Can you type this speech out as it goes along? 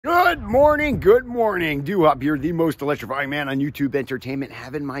Good morning, Duhop here, the most electrifying man on YouTube entertainment,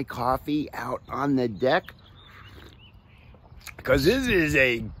 having my coffee out on the deck because this is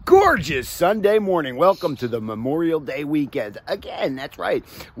a gorgeous Sunday morning. Welcome to the Memorial Day weekend. Again, that's right,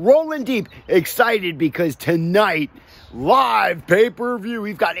 rolling deep, excited because tonight, live pay-per-view,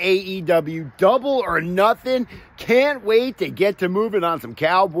 we've got AEW Double or Nothing. Can't wait to get to moving on some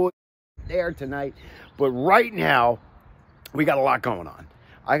Cowboys there tonight. But right now, we got a lot going on.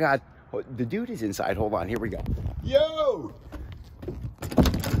 I got, the dude is inside. Hold on, here we go. Yo!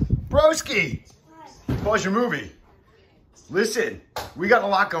 Broski! Pause your movie. Listen, we got a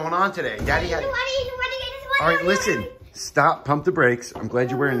lot going on today. Daddy had... All right, listen. Stop, pump the brakes. I'm glad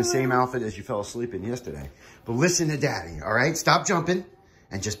you're wearing the same outfit as you fell asleep in yesterday. But listen to Daddy, all right? Stop jumping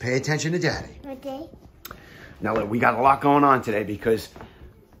and just pay attention to Daddy. Okay. Now, look, we got a lot going on today because...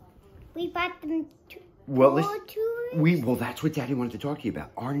 We bought them well, that's what Daddy wanted to talk to you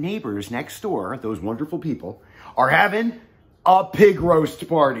about. Our neighbors next door, those wonderful people, are having a pig roast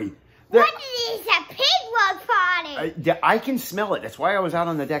party. What is a pig roast party? I can smell it. That's why I was out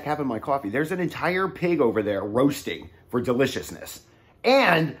on the deck having my coffee. There's an entire pig over there roasting for deliciousness.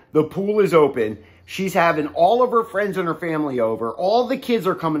 And the pool is open. She's having all of her friends and her family over. All the kids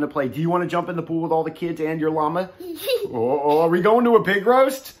are coming to play. Do you want to jump in the pool with all the kids and your llama? Are we going to a pig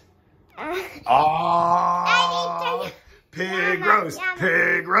roast? Oh, pig roast,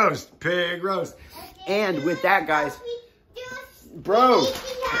 pig roast, pig roast. And with that, guys, bro,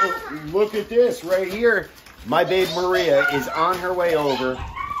 look at this right here. My babe Maria is on her way over.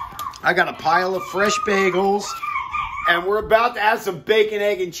 I got a pile of fresh bagels, and we're about to have some bacon,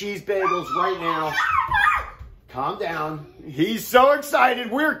 egg, and cheese bagels right now. Calm down. He's so excited.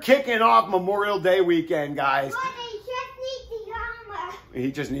 We're kicking off Memorial Day weekend, guys. He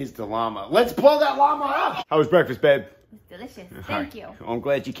just needs the llama. Let's blow that llama up. How was breakfast, babe? It's delicious. Thank you. I'm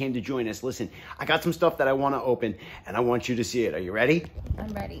glad you came to join us. Listen, I got some stuff that I want to open, and I want you to see it. Are you ready? I'm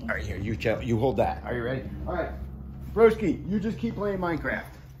ready. All right, here, you hold that. Are you ready? All right. Broski, you just keep playing Minecraft.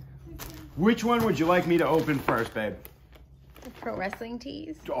 Which one would you like me to open first, babe? The pro wrestling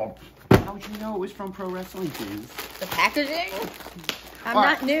tees. Oh, how'd you know it was from Pro Wrestling Tees? The packaging? I'm All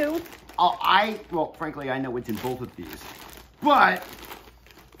not right. new. Well, frankly, I know what's in both of these, but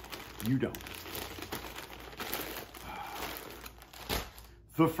you don't.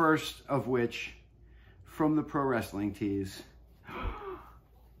 The first of which, from the Pro Wrestling Tees.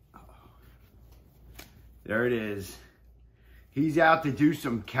 There it is. He's out to do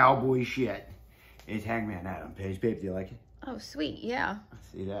some cowboy shit. It's Hangman Adam Page. Babe, do you like it? Oh, sweet. Yeah.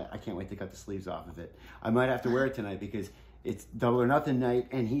 See that? I can't wait to cut the sleeves off of it. I might have to wear it tonight because it's Double or Nothing night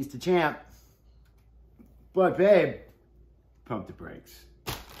and he's the champ. But babe, pump the brakes.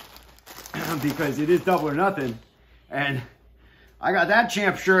 Because it is Double or Nothing. And I got that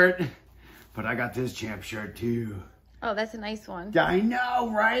champ shirt, but I got this champ shirt too. Oh, that's a nice one. I know,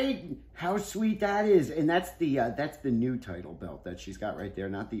 right? How sweet that is. And that's the new title belt that she's got right there,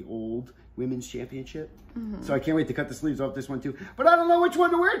 not the old women's championship. Mm-hmm. So I can't wait to cut the sleeves off this one too. But I don't know which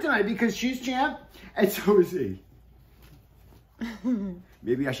one to wear tonight because she's champ and so is he.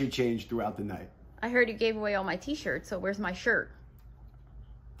 Maybe I should change throughout the night. I heard you gave away all my t-shirts, so where's my shirt?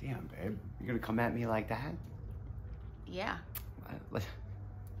 Damn, babe. You're going to come at me like that? Yeah.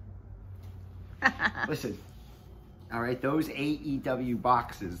 Listen. All right, those AEW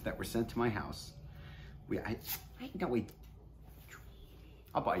boxes that were sent to my house.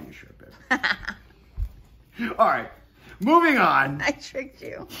 I'll buy you a shirt, babe. All right, moving on. I tricked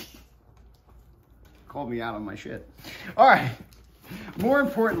you. Called me out on my shit. All right. More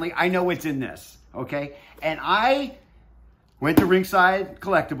importantly, I know what's in this, okay? And I went to Ringside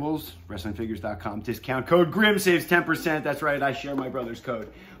Collectibles, WrestlingFigures.com, discount code GRIM saves 10%. That's right, I share my brother's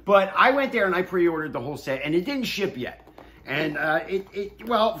code. But I went there and I pre-ordered the whole set, and it didn't ship yet. And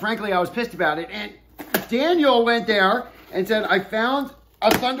well, frankly, I was pissed about it. And Daniel went there and said, I found a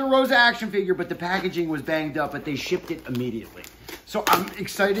Thunder Rosa action figure, but the packaging was banged up, but they shipped it immediately. So I'm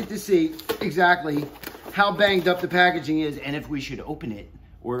excited to see exactly how banged up the packaging is and if we should open it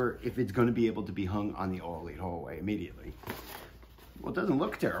or if it's going to be able to be hung on the All Elite hallway immediately. Well, it doesn't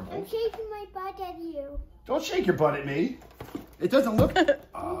look terrible. I'm shaking my butt at you. Don't shake your butt at me. It doesn't look...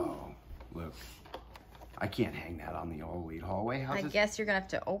 Oh, look. I can't hang that on the All Elite hallway. I guess you're going to have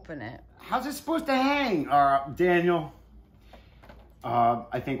to open it. How's it supposed to hang? Daniel,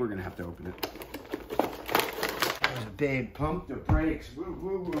 I think we're going to have to open it. Babe, pump the brakes. Woo,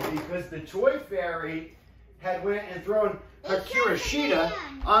 woo, woo. Because the Toy Fairy had went and thrown her Kirishita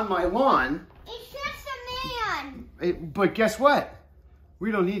on my lawn. It's just a man. But guess what?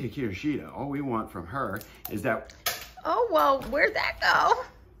 We don't need a Kirishita. All we want from her is that... Oh, well, where'd that go?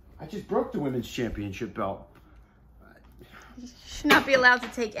 I just broke the women's championship belt. You should not be allowed to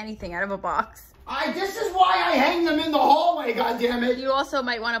take anything out of a box. This is why I hang them in the hallway, goddammit. You also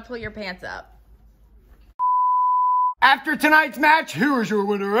might want to pull your pants up. After tonight's match, who is your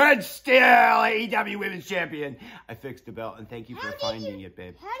winner and still AEW Women's Champion? I fixed the belt, and thank you for finding it,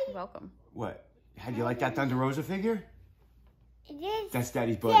 babe. You're welcome. What? How do you like that Thunder Rosa figure? That's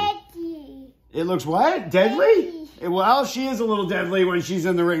Daddy's buddy. Daddy. It looks what? Deadly? Well, she is a little deadly when she's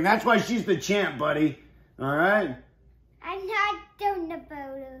in the ring. That's why she's the champ, buddy. All right? I'm not doing the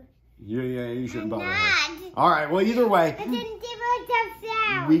photo. Yeah, you shouldn't bother her. All right, well, either way,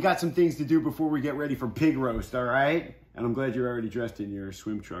 we got some things to do before we get ready for pig roast, all right? And I'm glad you're already dressed in your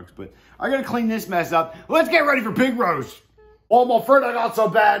swim trunks, but I got to clean this mess up. Let's get ready for pig roast. Oh, my friend, I got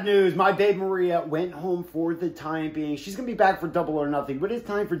some bad news. My babe Maria went home for the time being. She's going to be back for Double or Nothing, but it's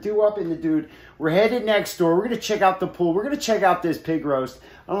time for Duhop and the Dude. We're headed next door. We're going to check out the pool. We're going to check out this pig roast.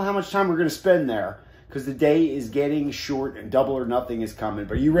 I don't know how much time we're going to spend there, because the day is getting short and Double or Nothing is coming.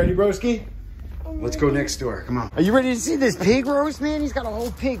 But are you ready, Broski? Let's go next door. Come on. Are you ready to see this pig roast, man? He's got a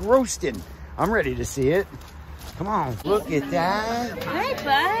whole pig roasting. I'm ready to see it. Come on. Look at that. Hi,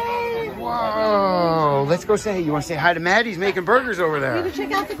 bud. Whoa. Let's go say, you want to say hi to Matt? He's making burgers over there. Maybe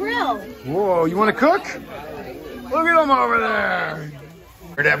check out the grill. Whoa, you want to cook? Look at him over there.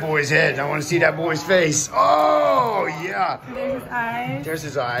 Where's that boy's head? I want to see that boy's face. Oh, yeah. There's his eyes. There's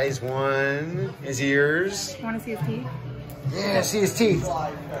his eyes. One. His ears. Want to see his teeth? Yeah, see his teeth.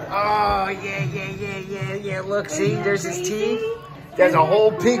 Oh, yeah. Look, see, there's his teeth. There's a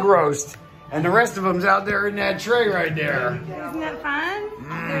whole pig roast. And the rest of them's out there in that tray right there. Isn't that fun?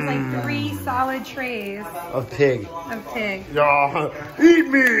 There's like 3 solid trays Of pig. of pig. Eat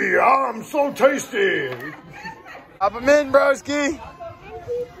me. I'm so tasty. Pop them in, broski.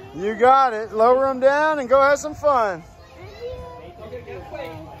 You got it. Lower them down and go have some fun.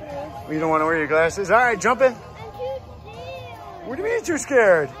 You don't want to wear your glasses? All right, jump in. What do you mean you're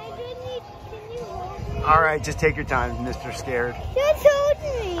scared? All right, just take your time, Mr. Scared. Just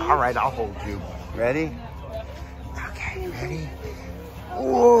hold me. All right, I'll hold you. Ready? Okay, ready?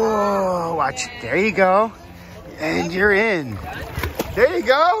 Whoa, watch. There you go. And you're in. There you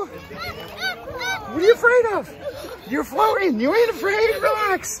go. What are you afraid of? You're floating. You ain't afraid.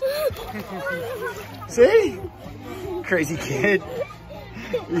 Relax. See? Crazy kid.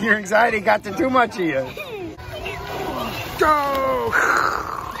 Your anxiety got to too much of you. Go!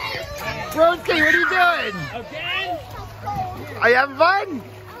 Broski, what are you doing? Again? Are you having fun?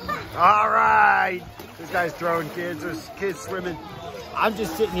 All right. This guy's throwing kids. There's kids swimming. I'm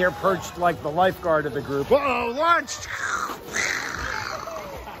just sitting here perched like the lifeguard of the group. Whoa, launched!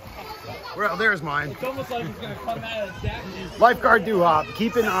 Well, there's mine. It's almost like it's going to come out of the deck. Lifeguard Duhop.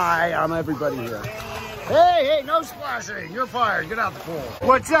 Keep an eye on everybody here. Hey, no splashing. You're fired. Get out the pool.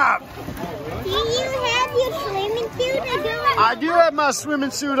 What's up? Do you have your swimming suit? I do have my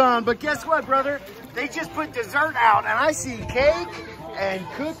swimming suit on, but guess what, brother? They just put dessert out, and I see cake and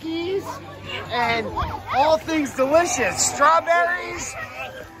cookies and all things delicious. Strawberries.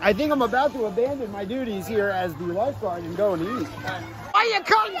 I think I'm about to abandon my duties here as the lifeguard and go and eat. Why are you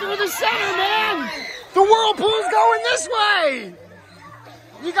cutting through the center, man? The whirlpool's going this way.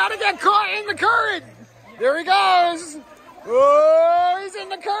 You got to get caught in the current. There he goes. Oh, he's in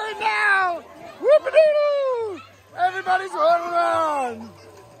the current now. Whoop-a-doo-doo. Everybody's running around.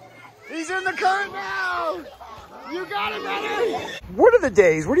 He's in the current now. You got it, brother. What are the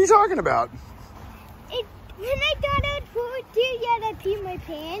days? What are you talking about? When I thought I'd put I peed my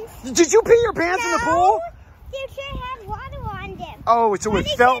pants. Did you pee your pants in the pool? They should have water on them. Oh, so it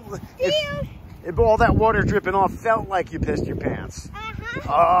felt... all that water dripping off felt like you pissed your pants.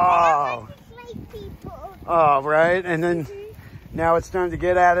 Oh. Oh, right. And then now it's time to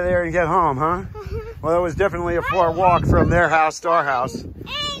get out of there and get home, huh? Well, that was definitely a far walk from their house to our house. And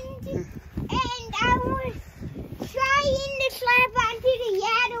I was trying to slap onto the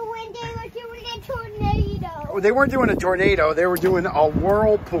yaddle when they were doing a tornado. Oh, they weren't doing a tornado. They were doing a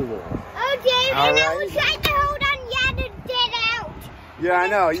whirlpool. Okay, and I was trying to hold on yaddle to get out. Yeah, I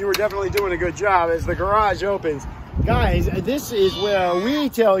know. You were definitely doing a good job as the garage opens. Guys, this is where we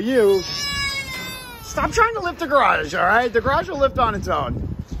tell you, stop trying to lift the garage, all right? The garage will lift on its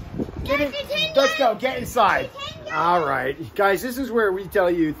own. Let's go. Get inside. All right. Guys, this is where we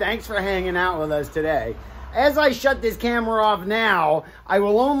tell you, thanks for hanging out with us today. As I shut this camera off now, I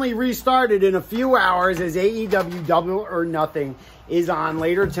will only restart it in a few hours as AEW Double or Nothing is on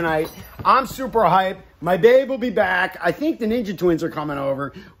later tonight. I'm super hyped. My babe will be back. I think the Ninja Twins are coming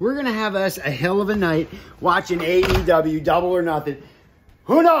over. We're going to have us a hell of a night watching AEW Double or Nothing.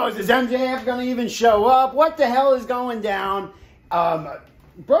 Who knows? Is MJF going to even show up? What the hell is going down?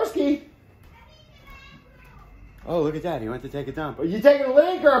 Broski. Oh, look at that. He went to take a dump. Are you taking a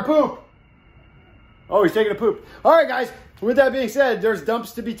leak or a poop? Oh, he's taking a poop. All right, guys. With that being said, there's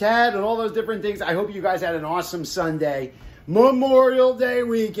dumps to be had and all those different things. I hope you guys had an awesome Sunday. Memorial Day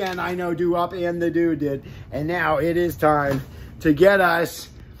weekend. I know Duhop and the Dude did. And now it is time to get us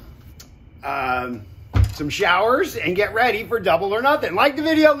some showers and get ready for Double or Nothing. Like the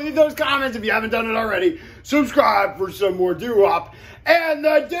video, leave those comments if you haven't done it already. Subscribe for some more Duhop and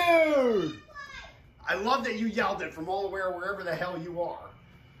the Dude. I love that you yelled it from all the way wherever the hell you are.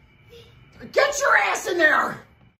 Get your ass in there!